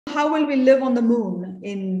how will we live on the moon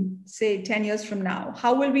in, say, 10 years from now?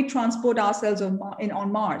 How will we transport ourselves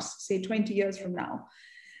on Mars, say, 20 years from now?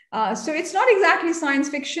 So it's not exactly science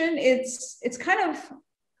fiction. It's kind of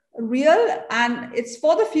real, and it's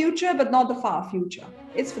for the future, but not the far future.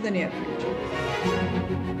 It's for the near future.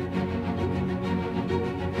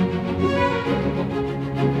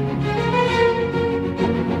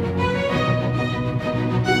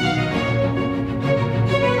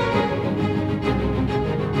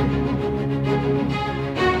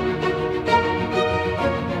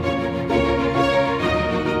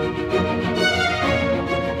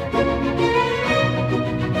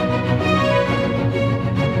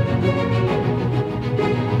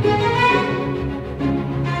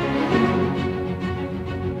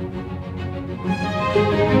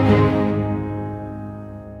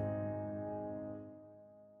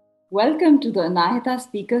 Welcome to the Anahita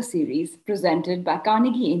Speaker Series presented by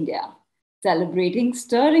Carnegie India, celebrating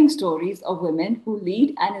stirring stories of women who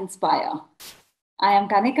lead and inspire. I am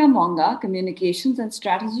Kanika Monga, Communications and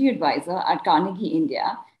Strategy Advisor at Carnegie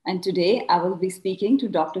India, and today I will be speaking to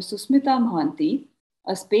Dr. Susmita Mohanty,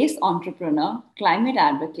 a space entrepreneur, climate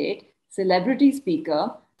advocate, celebrity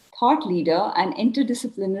speaker, thought leader, and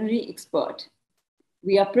interdisciplinary expert.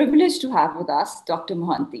 We are privileged to have with us Dr.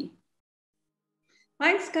 Mohanty.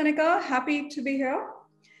 Thanks, Kanika. Happy to be here.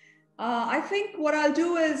 I think what I'll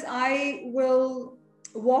do is I will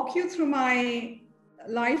walk you through my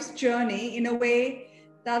life's journey in a way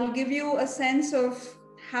that'll give you a sense of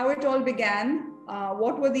how it all began,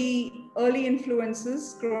 what were the early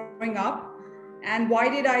influences growing up, and why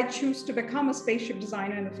did I choose to become a spaceship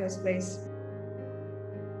designer in the first place.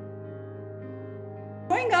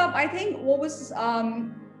 Growing up, I think what was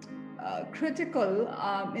critical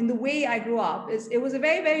in the way I grew up is it was a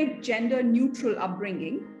very, very gender neutral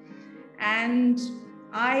upbringing. And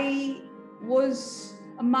I was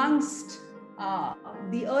amongst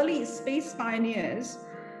the early space pioneers.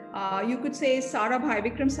 You could say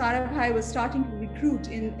Vikram Sarabhai was starting to recruit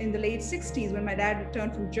in the late 60s when my dad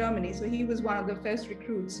returned from Germany. So he was one of the first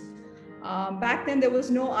recruits. Back then, there was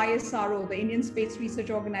no ISRO. The Indian Space Research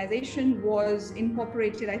Organization was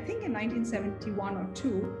incorporated, I think, in 1971 or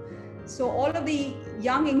 2. So all of the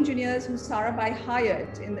young engineers who Sarabhai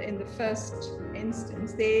hired in the first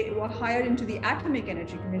instance, they were hired into the Atomic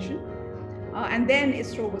Energy Commission, and then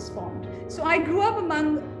ISRO was formed. So I grew up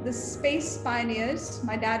among the space pioneers,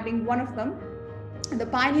 my dad being one of them. And the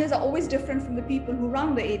pioneers are always different from the people who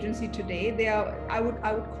run the agency today. They are, I would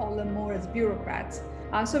call them more as bureaucrats.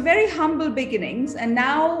 So very humble beginnings, and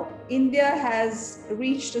now India has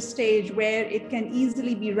reached a stage where it can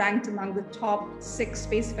easily be ranked among the top 6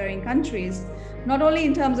 spacefaring countries, not only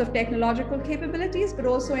in terms of technological capabilities, but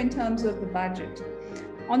also in terms of the budget.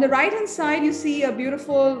 On the right-hand side, you see a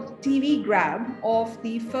beautiful TV grab of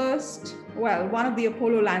the first, well, one of the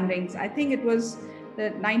Apollo landings. I think it was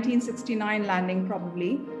the 1969 landing,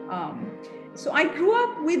 probably. So I grew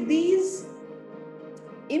up with these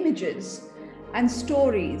images and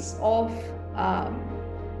stories of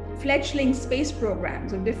fledgling space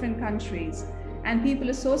programs of different countries and people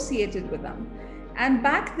associated with them. And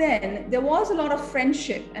back then, there was a lot of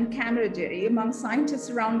friendship and camaraderie among scientists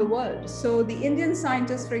around the world. So the Indian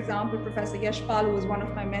scientists, for example, Professor Yashpal, who was one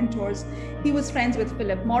of my mentors, he was friends with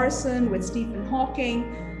Philip Morrison, with Stephen Hawking.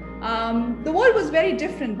 The world was very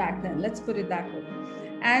different back then, let's put it that way.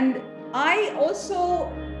 And I also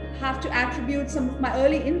have to attribute some of my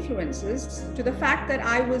early influences to the fact that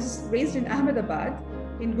I was raised in Ahmedabad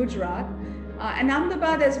in Gujarat. And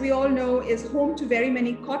Ahmedabad, as we all know, is home to very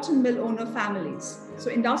many cotton mill owner families.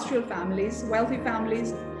 So industrial families, wealthy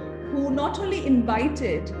families, who not only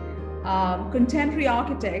invited contemporary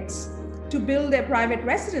architects to build their private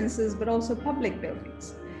residences, but also public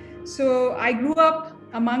buildings. So I grew up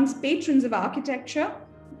amongst patrons of architecture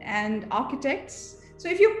and architects. So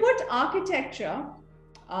if you put architecture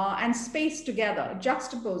and space together,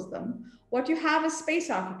 juxtapose them, what you have is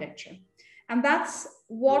space architecture. And that's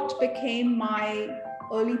what became my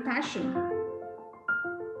early passion.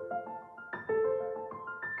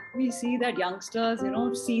 We see that youngsters,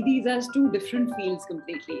 see these as 2 different fields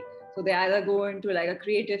completely. So they either go into like a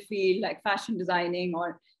creative field, like fashion designing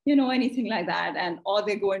or, anything like that, or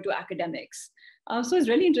they go into academics. So it's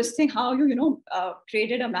really interesting how you,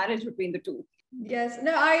 created a marriage between the 2. Yes,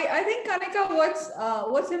 no, I think, Kanika,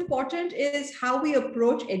 what's important is how we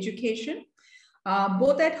approach education,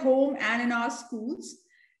 both at home and in our schools.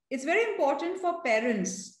 It's very important for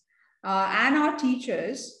parents and our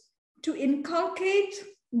teachers to inculcate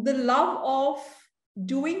the love of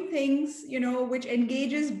doing things, which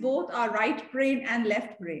engages both our right brain and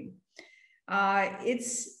left brain.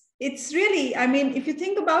 It's it's really, I mean, if you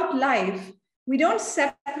think about life, we don't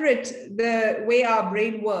separate the way our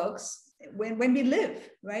brain works when we live,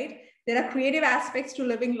 right? There are creative aspects to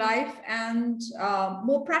living life and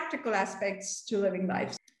more practical aspects to living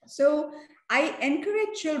life. So I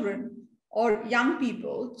encourage children or young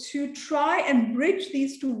people to try and bridge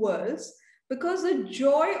these two worlds, because the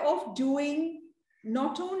joy of doing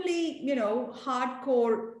not only, you know,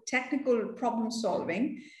 hardcore technical problem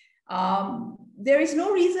solving, there is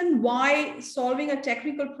no reason why solving a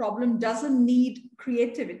technical problem doesn't need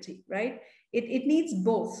creativity, right? It needs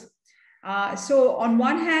both. So on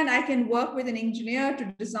one hand, I can work with an engineer to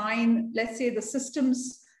design, let's say, the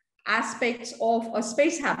systems aspects of a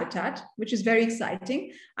space habitat, which is very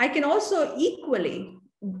exciting. I can also equally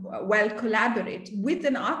well collaborate with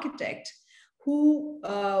an architect who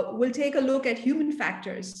will take a look at human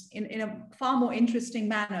factors in a far more interesting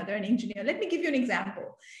manner than an engineer. Let me give you an example.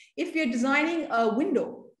 If you're designing a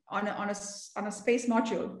window on a space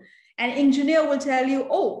module, an engineer will tell you,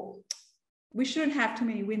 oh, we shouldn't have too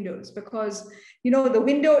many windows because, you know, the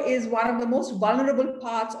window is one of the most vulnerable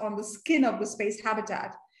parts on the skin of the space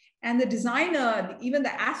habitat. And the designer, even the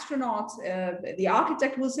astronauts, the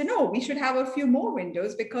architect will say, no, we should have a few more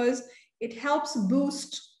windows because it helps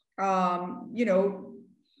boost, you know,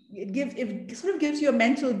 it sort of gives you a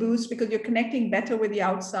mental boost because you're connecting better with the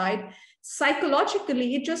outside.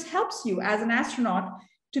 Psychologically, it just helps you as an astronaut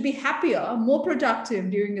to be happier, more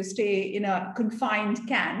productive during your stay in a confined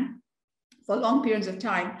can for long periods of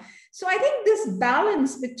time. So I think this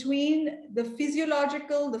balance between the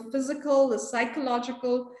physiological, the physical, the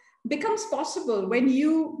psychological becomes possible when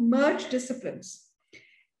you merge disciplines.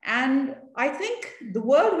 And I think the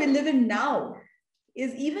world we live in now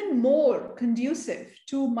is even more conducive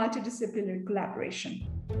to multidisciplinary collaboration.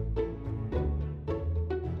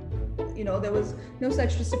 You know, there was no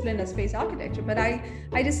such discipline as space architecture, but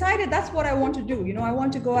I decided that's what I want to do. You know, I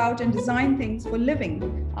want to go out and design things for living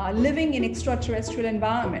in extraterrestrial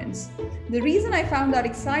environments. The reason I found that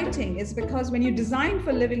exciting is because when you design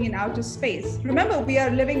for living in outer space, remember, we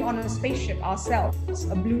are living on a spaceship ourselves,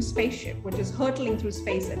 a blue spaceship, which is hurtling through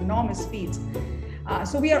space at enormous speeds.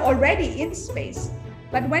 So we are already in space.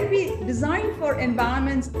 But when we design for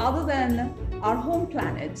environments other than our home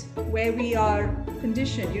planet, where we are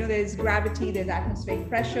conditioned, you know, there's gravity, there's atmospheric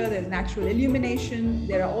pressure, there's natural illumination,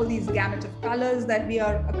 there are all these gamut of colors that we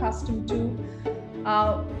are accustomed to.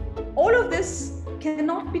 All of this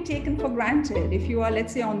cannot be taken for granted if you are,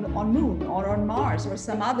 let's say, on Moon or on Mars or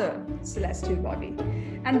some other celestial body.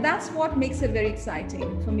 And that's what makes it very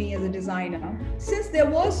exciting for me as a designer. Since there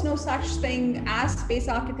was no such thing as space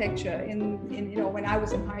architecture in you know, when I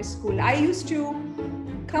was in high school, I used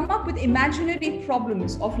to come up with imaginary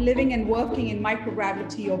problems of living and working in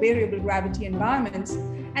microgravity or variable gravity environments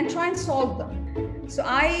and try and solve them. So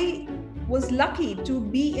I was lucky to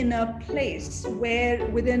be in a place where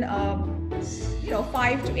within a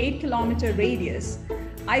 5 to 8 kilometer radius,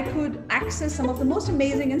 I could access some of the most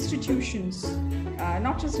amazing institutions,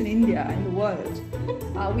 not just in India, in the world.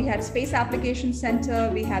 We had Space Application Center,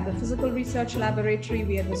 we had the Physical Research Laboratory,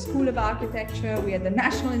 we had the School of Architecture, we had the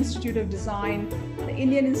National Institute of Design, the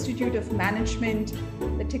Indian Institute of Management,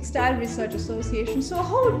 the Textile Research Association. So a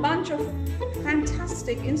whole bunch of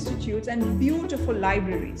fantastic institutes and beautiful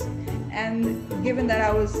libraries. And given that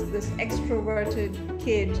I was this extroverted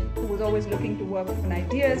kid who was always looking to work on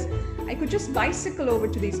ideas, I could just bicycle over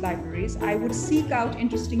to these libraries. I would seek out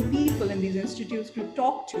interesting people in these institutes to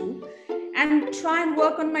talk to and try and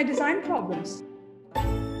work on my design problems.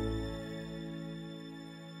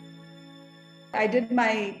 I did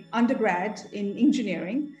my undergrad in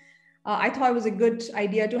engineering. I thought it was a good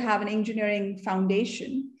idea to have an engineering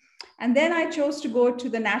foundation. And then I chose to go to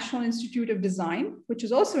the National Institute of Design, which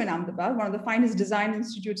is also in Ahmedabad, one of the finest design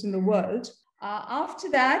institutes in the world. After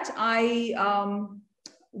that, I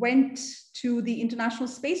went to the International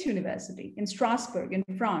Space University in Strasbourg in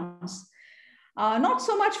France. Not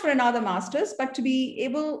so much for another master's, but to be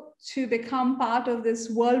able to become part of this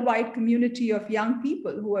worldwide community of young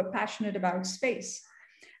people who are passionate about space.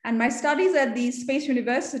 And my studies at the Space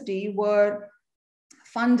University were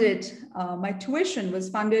funded, my tuition was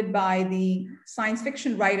funded by the science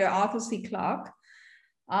fiction writer Arthur C. Clarke.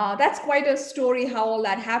 That's quite a story how all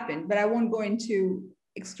that happened, but I won't go into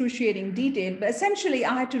excruciating detail. But essentially,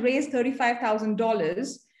 I had to raise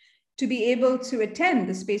 $35,000 to be able to attend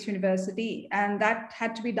the Space University, and that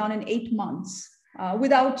had to be done in 8 months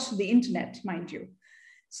without the internet, mind you.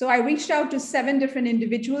 So I reached out to 7 different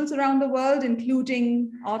individuals around the world,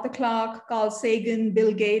 including Arthur Clarke, Carl Sagan,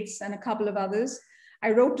 Bill Gates, and a couple of others.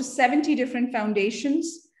 I wrote to 70 different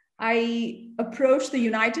foundations. I approached the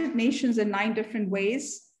United Nations in 9 different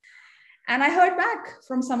ways. And I heard back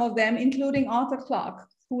from some of them, including Arthur Clarke,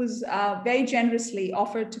 who was very generously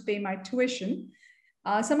offered to pay my tuition.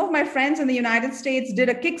 Some of my friends in the United States did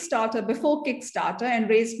a Kickstarter before Kickstarter and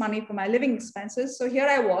raised money for my living expenses. So here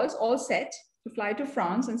I was, all set to fly to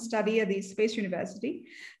France and study at the Space University.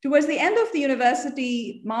 Towards the end of the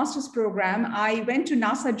university master's program, I went to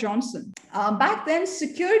NASA Johnson. Back then,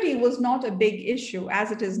 security was not a big issue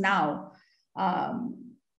as it is now.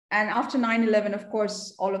 And after 9/11, of course,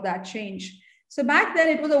 all of that changed. So back then,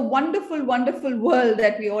 it was a wonderful, wonderful world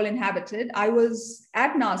that we all inhabited. I was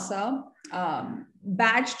at NASA,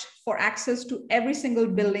 badged for access to every single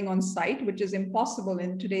building on site, which is impossible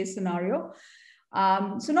in today's scenario.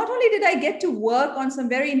 So not only did I get to work on some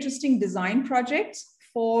very interesting design projects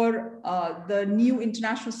for the new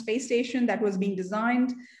International Space Station that was being designed,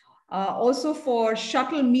 also for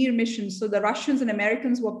shuttle Mir missions. So the Russians and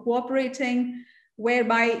Americans were cooperating,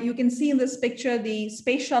 whereby you can see in this picture, the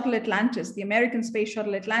space shuttle Atlantis, the American space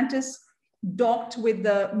shuttle Atlantis, docked with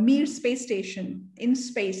the Mir space station in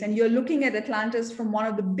space. And you're looking at Atlantis from one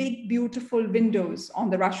of the big, beautiful windows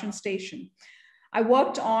on the Russian station. I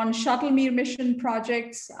worked on shuttle Mir mission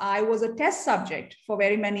projects. I was a test subject for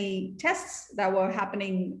very many tests that were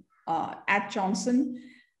happening at Johnson.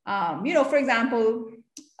 For example,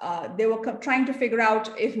 they were trying to figure out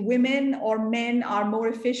if women or men are more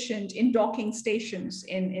efficient in docking stations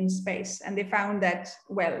in space. And they found that,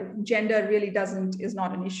 well, gender really is not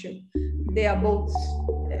an issue. They are both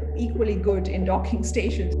equally good in docking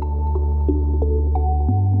stations.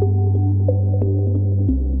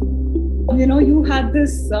 You had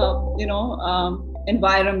this,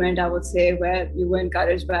 environment, I would say, where you were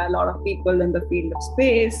encouraged by a lot of people in the field of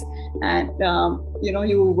space, and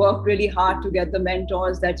you worked really hard to get the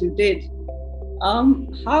mentors that you did.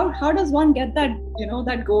 How does one get that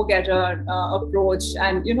that go-getter approach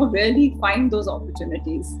and really find those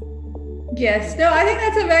opportunities? Yes, no, I think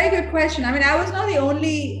that's a very good question. I mean, I was not the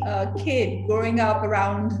only kid growing up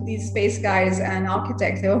around these space guys and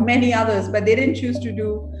architects. There were many others, but they didn't choose to do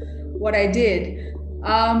what I did.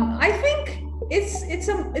 I think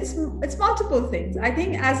it's multiple things. I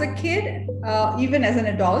think as a kid, even as an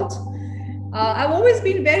adult, I've always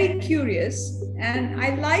been very curious, and I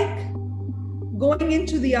like going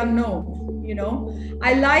into the unknown.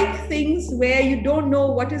 I like things where you don't know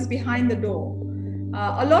what is behind the door.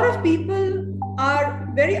 A lot of people are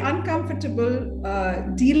very uncomfortable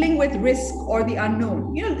dealing with risk or the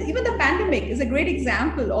unknown. Even the pandemic is a great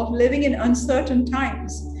example of living in uncertain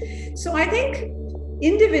times. So I think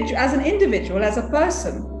as an individual, as a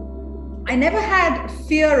person, I never had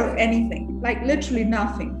fear of anything, like literally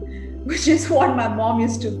nothing, which is what my mom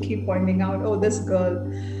used to keep pointing out. Oh, this girl.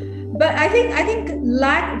 But I think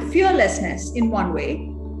fearlessness in one way,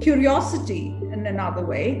 curiosity in another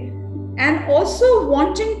way, and also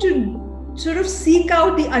wanting to sort of seek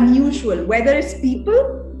out the unusual, whether it's people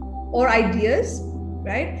or ideas,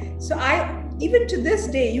 right? So even to this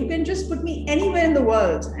day, you can just put me anywhere in the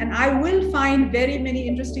world and I will find very many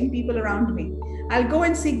interesting people around me. I'll go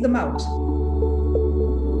and seek them out.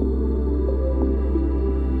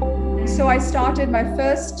 So I started my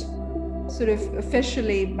first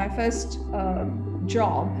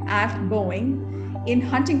job at Boeing in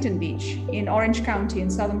Huntington Beach in Orange County in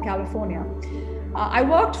Southern California. I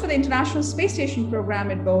worked for the International Space Station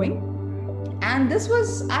program at Boeing. And this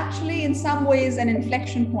was actually in some ways an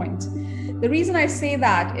inflection point. The reason I say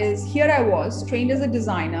that is here I was trained as a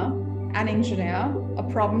designer, an engineer, a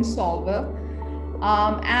problem solver.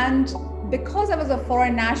 And because I was a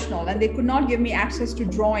foreign national and they could not give me access to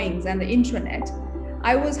drawings and the intranet,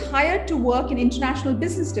 I was hired to work in international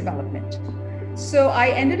business development. So I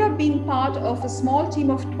ended up being part of a small team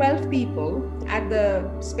of 12 people at the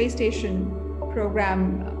space station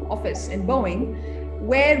program office in Boeing,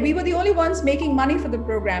 where we were the only ones making money for the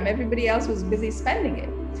program. Everybody else was busy spending it.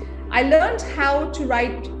 I learned how to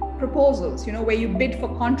write proposals, where you bid for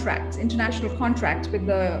contracts, international contracts with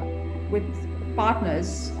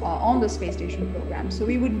partners on the space station program. So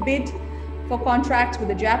we would bid for contracts with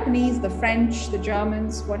the Japanese, the French, the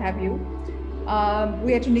Germans, what have you.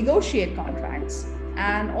 We had to negotiate contracts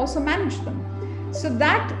and also manage them. So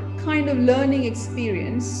that kind of learning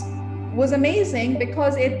experience was amazing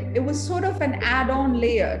because it was sort of an add-on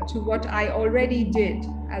layer to what I already did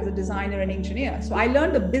as a designer and engineer. So I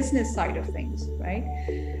learned the business side of things, right?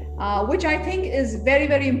 Which I think is very,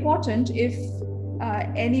 very important if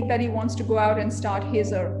anybody wants to go out and start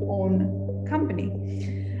his or own company.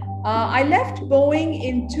 I left Boeing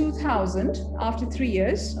in 2000 after 3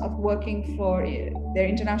 years of working for their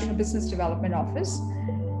international business development office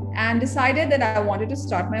and decided that I wanted to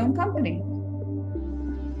start my own company.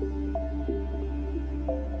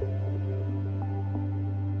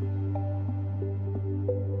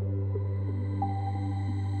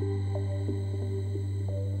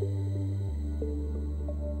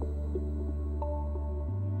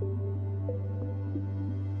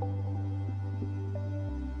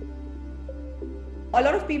 a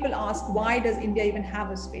lot of people ask, why does India even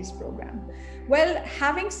have a space program? Well,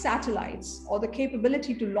 having satellites or the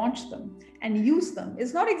capability to launch them and use them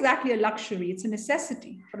is not exactly a luxury, it's a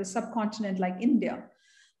necessity for a subcontinent like India.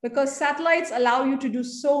 Because satellites allow you to do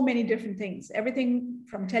so many different things, everything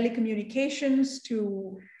from telecommunications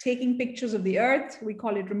to taking pictures of the Earth, we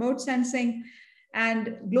call it remote sensing,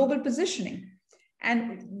 and global positioning.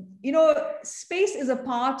 And, you know, space is a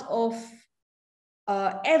part of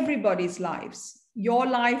everybody's lives, your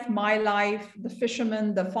life, my life, the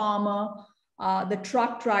fisherman, the farmer, the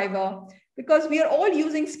truck driver, because we are all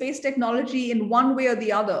using space technology in one way or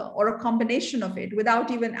the other, or a combination of it, without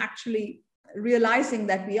even actually realizing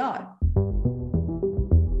that we are.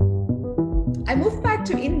 I moved back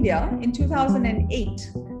to India in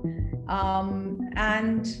 2008.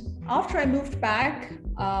 And after I moved back,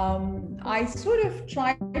 I sort of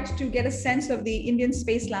tried to get a sense of the Indian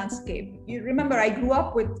space landscape. You remember, I grew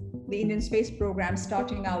up with the Indian space program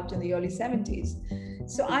starting out in the early 70s.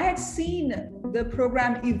 So I had seen the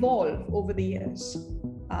program evolve over the years.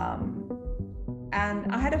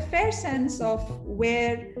 And I had a fair sense of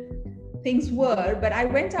where things were, but I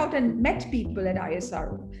went out and met people at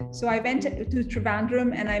ISRO. So I went to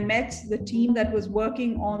Trivandrum and I met the team that was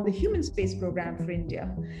working on the human space program for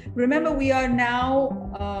India. Remember, we are now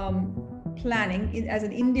planning, as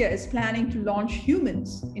in India is planning to launch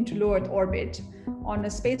humans into low Earth orbit on a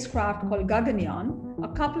spacecraft called Gaganyaan a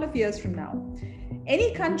couple of years from now.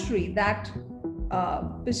 Any country that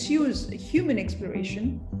pursues human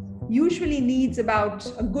exploration usually needs about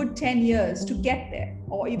a good 10 years to get there,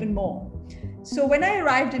 or even more. So when I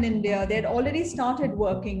arrived in India, they had already started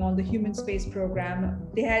working on the human space program.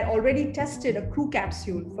 They had already tested a crew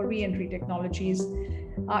capsule for re-entry technologies.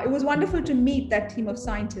 It was wonderful to meet that team of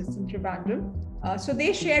scientists in Trivandrum. So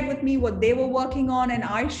they shared with me what they were working on, and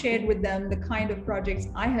I shared with them the kind of projects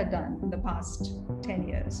I had done in the past 10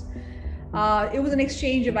 years. It was an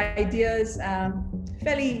exchange of ideas,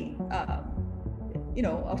 fairly,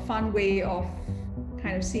 a fun way of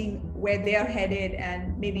kind of seeing where they're headed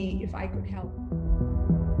and maybe if I could help.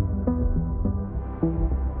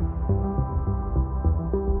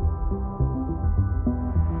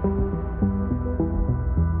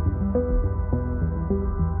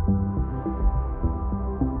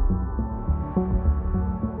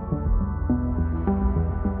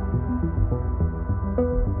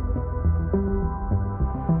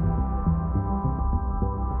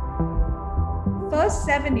 First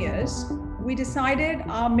 7 years, we decided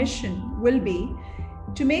our mission will be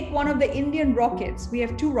to make one of the Indian rockets. We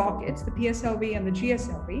have two rockets, the PSLV and the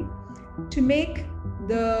GSLV, to make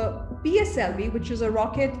the PSLV, which is a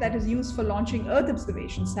rocket that is used for launching Earth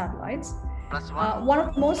observation satellites, one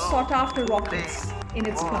of the most sought after rockets in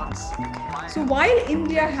its class. So while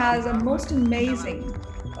India has a most amazing,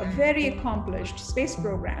 a very accomplished space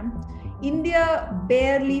program, India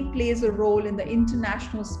barely plays a role in the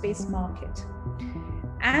international space market.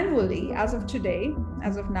 Annually, as of today,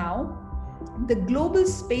 as of now, the global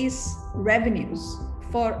space revenues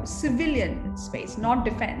for civilian space, not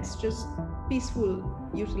defense, just peaceful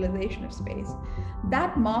utilization of space,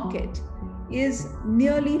 that market is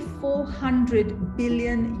nearly 400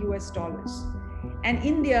 billion US dollars. And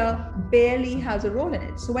India barely has a role in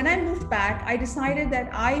it. So when I moved back, I decided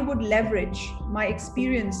that I would leverage my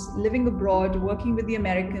experience living abroad, working with the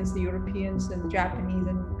Americans, the Europeans, and the Japanese,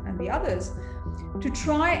 and the others, to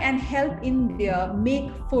try and help India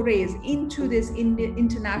make forays into this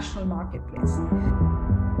international marketplace.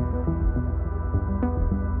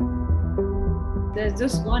 There's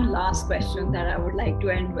just one last question that I would like to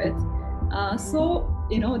end with.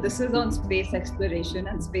 This is on space exploration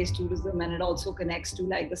and space tourism, and it also connects to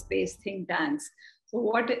like the space think tanks. So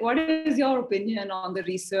what is your opinion on the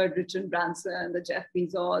research, Richard Branson, the Jeff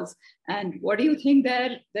Bezos, and what do you think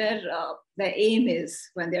their aim is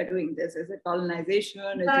when they're doing this? Is it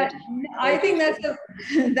colonization? I think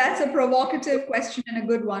that's a provocative question and a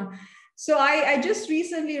good one. So I just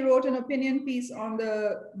recently wrote an opinion piece on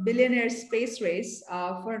the billionaire space race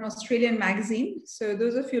for an Australian magazine. So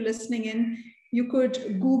those of you listening in, you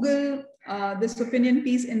could Google this opinion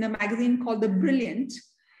piece in a magazine called The Brilliant.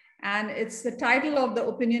 And it's the title of the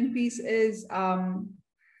opinion piece is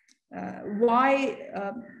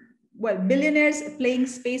billionaires playing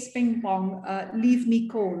space ping pong leave me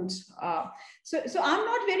cold. So I'm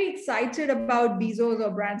not very excited about Bezos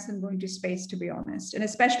or Branson going to space, to be honest, and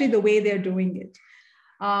especially the way they're doing it.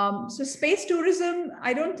 So space tourism,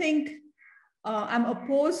 I don't think I'm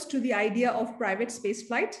opposed to the idea of private space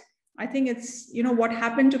flight. I think it's, what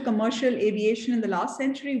happened to commercial aviation in the last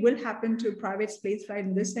century will happen to private space flight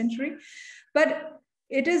in this century. But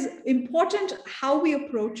it is important how we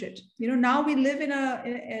approach it. Now we live in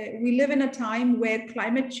a time where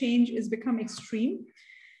climate change is become extreme.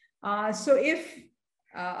 So if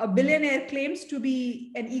a billionaire claims to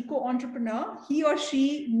be an eco-entrepreneur, he or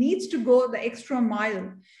she needs to go the extra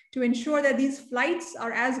mile to ensure that these flights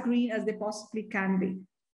are as green as they possibly can be,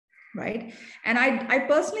 right? And I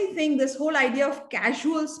personally think this whole idea of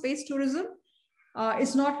casual space tourism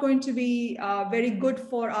is not going to be very good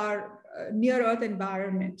for our near-Earth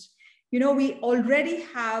environment. We already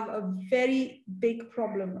have a very big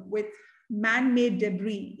problem with man-made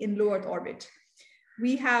debris in low Earth orbit.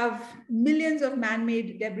 We have millions of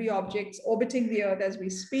man-made debris objects orbiting the Earth as we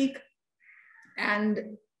speak,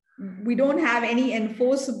 and we don't have any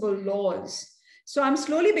enforceable laws. So I'm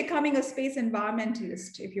slowly becoming a space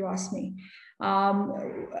environmentalist, if you ask me. I'm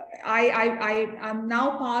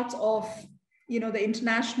now part of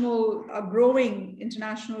the growing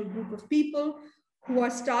international group of people who are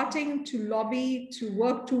starting to lobby to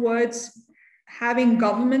work towards having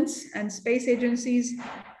governments and space agencies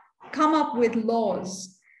come up with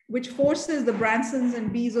laws which forces the Bransons and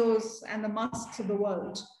Bezos and the Musks of the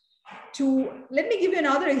world to, let me give you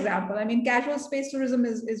another example. I mean, casual space tourism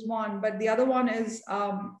is one, but the other one is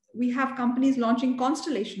we have companies launching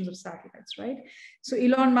constellations of satellites, right? So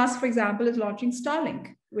Elon Musk, for example, is launching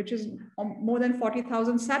Starlink, which is more than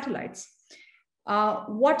 40,000 satellites.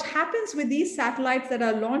 What happens with these satellites that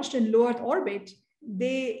are launched in low Earth orbit,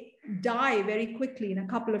 they die very quickly in a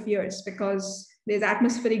couple of years because there's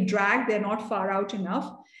atmospheric drag, they're not far out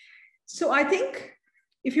enough. So I think,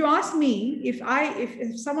 if you ask me,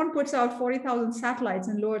 if someone puts out 40,000 satellites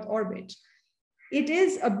in low Earth orbit, it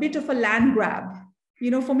is a bit of a land grab.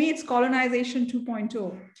 For me, it's colonization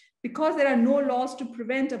 2.0, because there are no laws to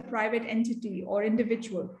prevent a private entity or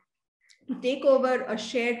individual to take over a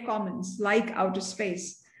shared commons like outer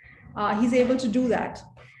space. He's able to do that.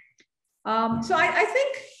 So I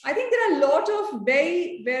think there are a lot of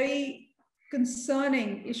very, very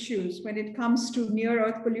concerning issues when it comes to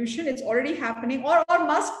near-Earth pollution. It's already happening, or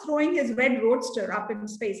Musk throwing his red roadster up in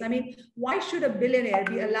space. I mean, why should a billionaire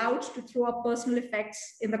be allowed to throw up personal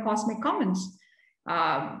effects in the cosmic commons?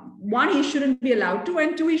 One, he shouldn't be allowed to,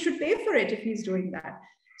 and two, he should pay for it if he's doing that.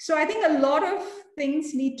 So I think a lot of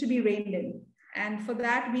things need to be reined in. And for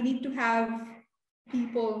that, we need to have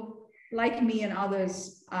people like me and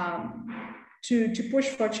others to push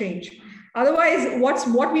for change. Otherwise,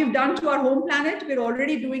 what we've done to our home planet, we're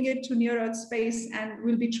already doing it to near-Earth space, and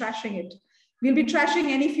we'll be trashing it. We'll be trashing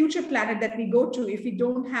any future planet that we go to if we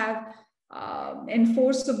don't have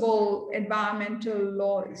enforceable environmental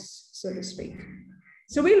laws, so to speak.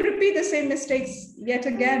 So we'll repeat the same mistakes yet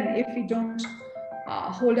again if we don't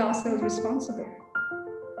hold ourselves responsible.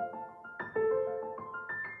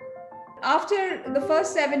 After the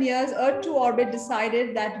first 7 years, Earth to Orbit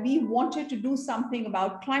decided that we wanted to do something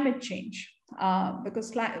about climate change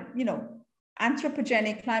because,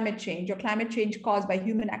 anthropogenic climate change, or climate change caused by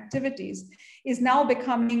human activities, is now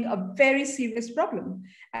becoming a very serious problem.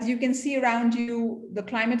 As you can see around you, the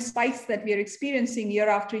climate spikes that we are experiencing year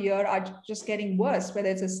after year are just getting worse, whether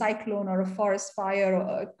it's a cyclone or a forest fire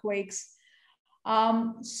or earthquakes.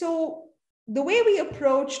 So the way we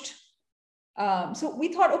approached so we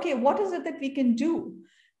thought, okay, what is it that we can do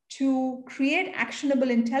to create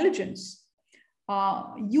actionable intelligence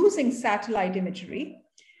using satellite imagery?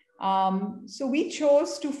 So we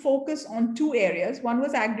chose to focus on two areas. One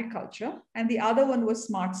was agriculture, and the other one was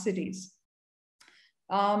smart cities.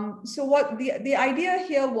 So what the idea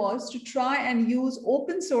here was to try and use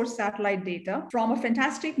open source satellite data from a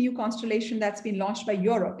fantastic new constellation that's been launched by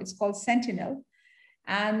Europe. It's called Sentinel,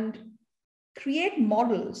 and create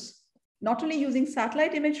models, not only using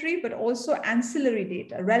satellite imagery, but also ancillary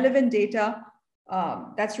data, relevant data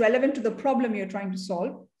that's relevant to the problem you're trying to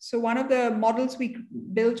solve. So one of the models we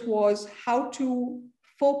built was how to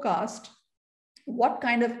forecast what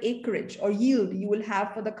kind of acreage or yield you will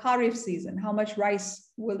have for the Kharif season. How much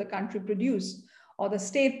rice will the country produce or the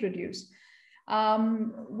state produce?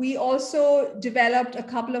 We also developed a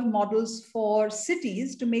couple of models for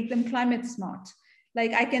cities to make them climate smart.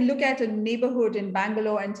 Like, I can look at a neighborhood in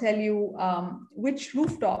Bangalore and tell you which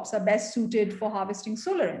rooftops are best suited for harvesting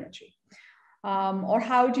solar energy. Or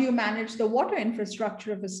how do you manage the water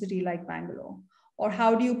infrastructure of a city like Bangalore? Or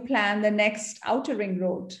how do you plan the next outer ring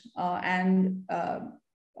road?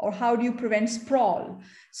 Or how do you prevent sprawl?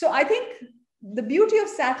 So I think the beauty of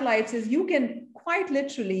satellites is you can quite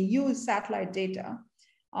literally use satellite data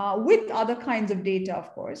with other kinds of data,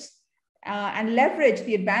 of course, and leverage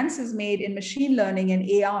the advances made in machine learning and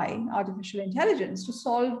AI, artificial intelligence, to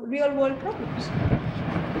solve real world problems.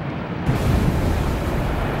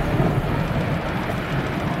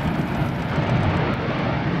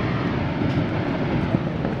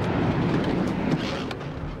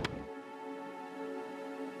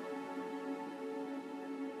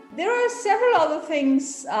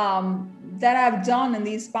 things that I've done in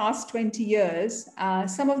these past 20 years.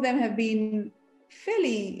 Some of them have been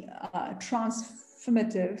fairly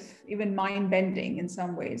transformative, even mind-bending in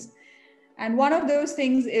some ways. And one of those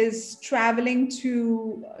things is traveling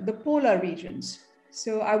to the polar regions.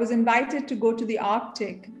 So I was invited to go to the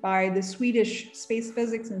Arctic by the Swedish Space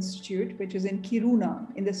Physics Institute, which is in Kiruna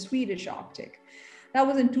in the Swedish Arctic. That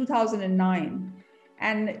was in 2009.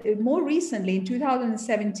 And more recently, in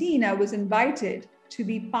 2017, I was invited to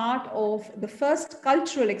be part of the first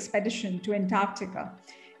cultural expedition to Antarctica.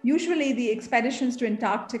 Usually the expeditions to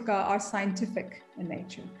Antarctica are scientific in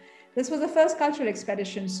nature. This was the first cultural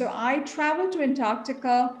expedition. So I traveled to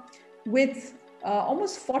Antarctica with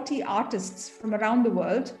almost 40 artists from around the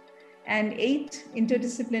world and 8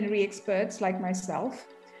 interdisciplinary experts like myself.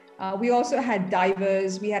 We also had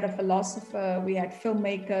divers, we had a philosopher, we had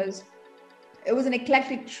filmmakers. It was an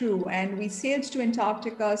eclectic crew, and we sailed to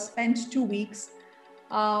Antarctica, spent 2 weeks,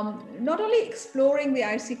 not only exploring the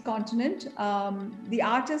icy continent, the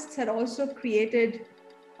artists had also created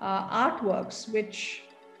artworks, which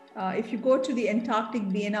if you go to the Antarctic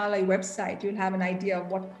Biennale website, you'll have an idea of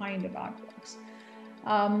what kind of artworks.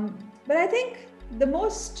 But I think the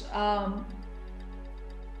most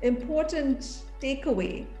important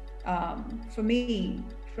takeaway for me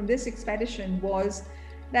from this expedition was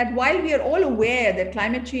that while we are all aware that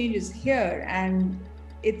climate change is here and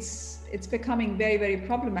it's becoming very, very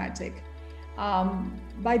problematic,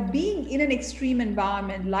 by being in an extreme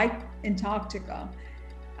environment like Antarctica,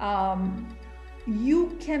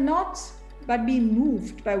 you cannot but be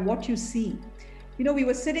moved by what you see. You know, we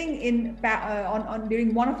were sitting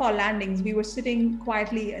during one of our landings, we were sitting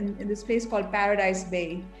quietly in this place called Paradise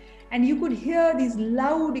Bay, and you could hear these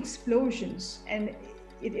loud explosions, and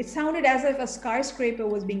it sounded as if a skyscraper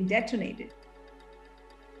was being detonated.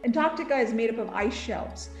 Antarctica is made up of ice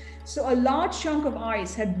shelves. So a large chunk of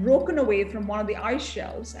ice had broken away from one of the ice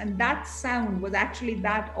shelves, and that sound was actually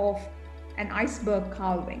that of an iceberg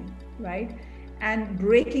calving, right? And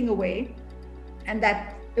breaking away. And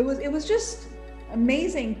that it was just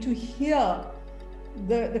amazing to hear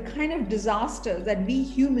the kind of disaster that we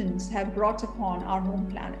humans have brought upon our home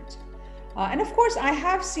planet. And of course, I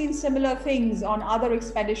have seen similar things on other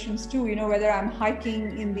expeditions too, you know, whether I'm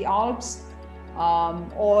hiking in the Alps,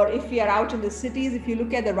 or if we are out in the cities, if you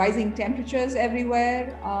look at the rising temperatures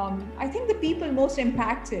everywhere, I think the people most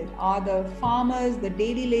impacted are the farmers, the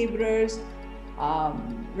daily laborers,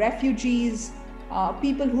 refugees,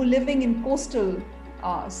 people who are living in coastal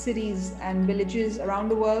cities and villages around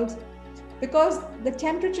the world, because the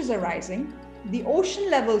temperatures are rising, the ocean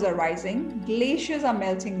levels are rising, glaciers are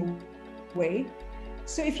melting away.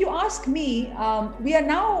 So if you ask me, we are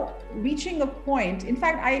now reaching a point. In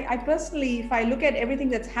fact, I personally, if I look at everything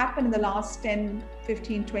that's happened in the last 10,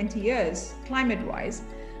 15, 20 years, climate-wise,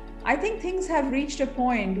 I think things have reached a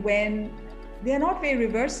point when they're not very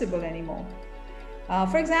reversible anymore.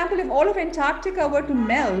 For example, if all of Antarctica were to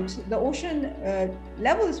melt, the ocean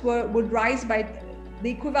levels would rise by the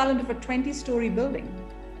equivalent of a 20-story building.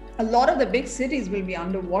 A lot of the big cities will be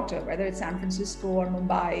underwater, whether it's San Francisco or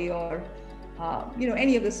Mumbai or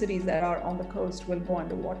any of the cities that are on the coast will go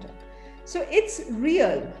underwater. So it's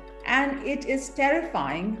real, and it is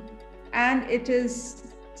terrifying, and it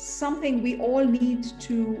is something we all need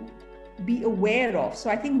to be aware of.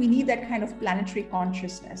 So I think we need that kind of planetary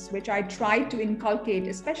consciousness, which I try to inculcate,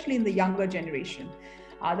 especially in the younger generation,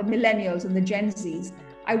 the millennials and the Gen Zs.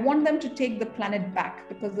 I want them to take the planet back,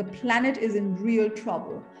 because the planet is in real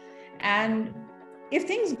trouble. And if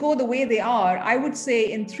things go the way they are, I would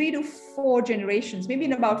say in 3 to 4 generations, maybe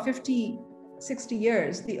in about 50, 60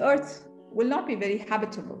 years, the Earth will not be very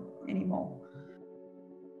habitable anymore.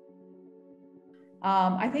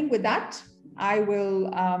 I think with that, I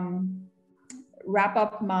will wrap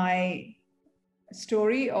up my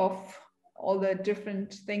story of all the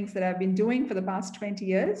different things that I've been doing for the past 20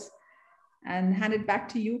 years and hand it back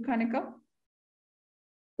to you, Kanika.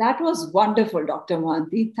 That was wonderful, Dr.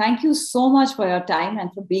 Mohanty. Thank you so much for your time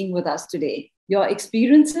and for being with us today. Your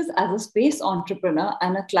experiences as a space entrepreneur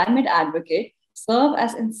and a climate advocate serve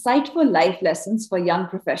as insightful life lessons for young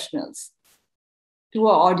professionals. To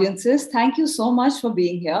our audiences, thank you so much for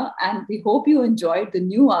being here, and we hope you enjoyed the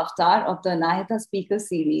new avatar of the Anahita Speaker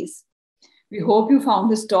Series. We hope you found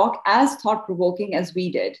this talk as thought-provoking as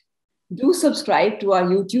we did. Do subscribe to our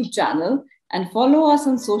YouTube channel and follow us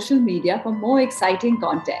on social media for more exciting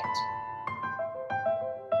content.